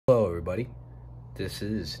everybody. This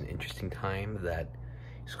is an interesting time that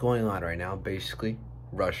is going on right now. Basically,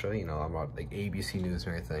 Russia, I'm on like ABC News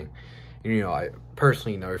and everything. And, I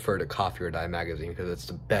personally, refer to Coffee or Die magazine because it's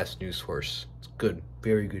the best news source. It's good,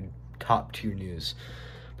 very good, top tier news.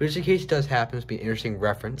 But just in case it does happen, it's be an interesting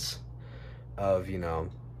reference of,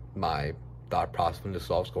 my thought process when this is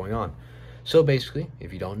all going on. So basically,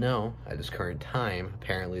 if you don't know, at this current time,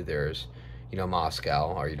 apparently there's,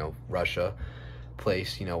 Moscow or, Russia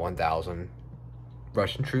placed, 1,000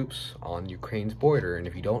 Russian troops on Ukraine's border. And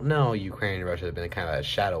if you don't know, Ukraine and Russia have been kind of a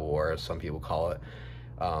shadow war, as some people call it,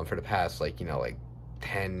 for the past, like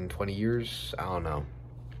 10, 20 years. I don't know.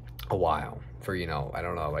 A while. For, I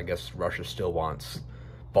don't know. I guess Russia still wants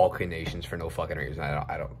Balkan nations for no fucking reason.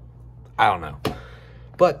 I don't know.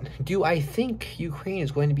 But do I think Ukraine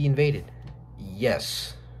is going to be invaded?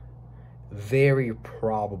 Yes. Very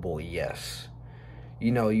probable, yes.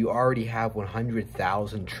 You already have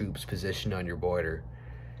 100,000 troops positioned on your border.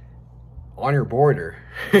 On your border.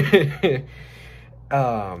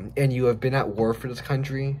 And you have been at war for this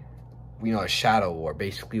country. A shadow war,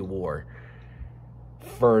 basically a war.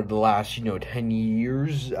 For the last, 10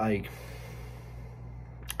 years. I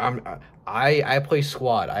play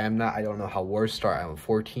squad. I don't know how wars start. I'm a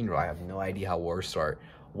 14-year-old. I have no idea how wars start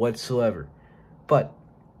whatsoever. But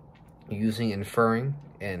inferring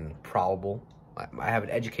and probable, I have an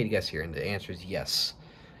educated guess here, and the answer is yes.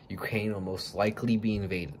 Ukraine will most likely be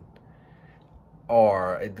invaded.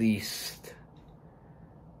 Or at least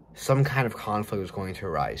some kind of conflict is going to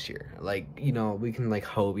arise here. We can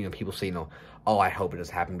hope, people say, oh, I hope it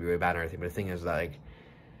doesn't happen, be really bad and everything. But the thing is,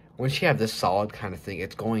 once you have this solid kind of thing,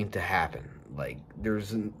 it's going to happen.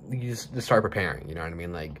 You just start preparing, you know what I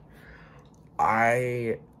mean?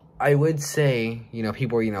 I would say,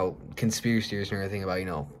 people are, conspiracy theories and everything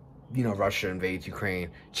about, Russia invades Ukraine,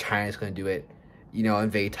 China's going to do it,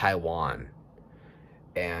 invade Taiwan.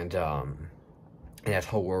 And that's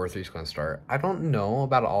how World War III is going to start. I don't know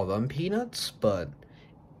about all them peanuts, but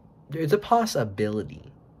there's a possibility.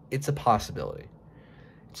 It's a possibility.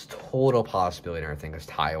 It's total possibility and everything, because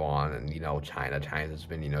Taiwan and, China's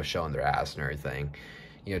been, showing their ass and everything,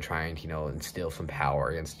 trying to, instill some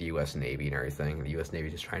power against the U.S. Navy and everything. And the U.S. Navy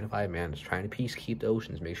just trying to fight, man, just trying to peacekeep the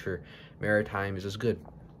oceans, make sure maritime is just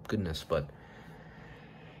goodness. But,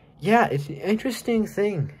 yeah, it's an interesting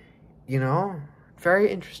thing,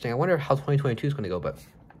 very interesting. I wonder how 2022 is going to go, but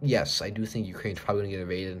yes, I do think Ukraine's probably going to get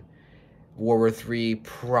invaded. World War III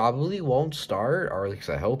probably won't start, or at least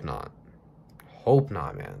I hope not. Hope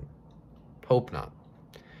not, man. Hope not.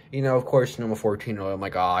 Of course, I'm a 14-year-old. I'm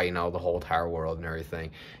like, the whole entire world and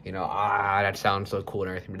everything. That sounds so cool and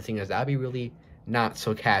everything. But the thing is, that'd be really not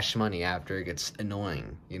so cash money after it gets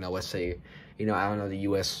annoying. Let's say, I don't know, the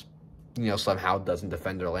U.S., somehow doesn't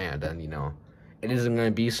defend their land. And, it isn't going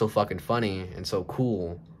to be so fucking funny and so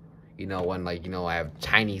cool, when, I have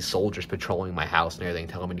Chinese soldiers patrolling my house and everything,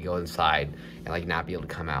 telling me to go inside and, not be able to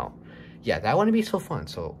come out. Yeah, that wouldn't be so fun.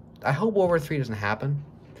 So I hope World War III doesn't happen,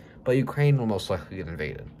 but Ukraine will most likely get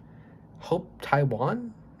invaded. Hope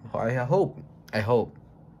Taiwan? I hope. All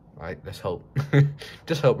right, let's hope.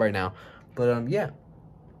 Just hope right now. But, yeah.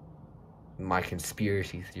 My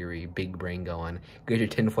conspiracy theory, big brain going. Get your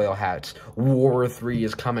tinfoil hats. World War III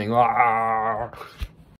is coming. Ah!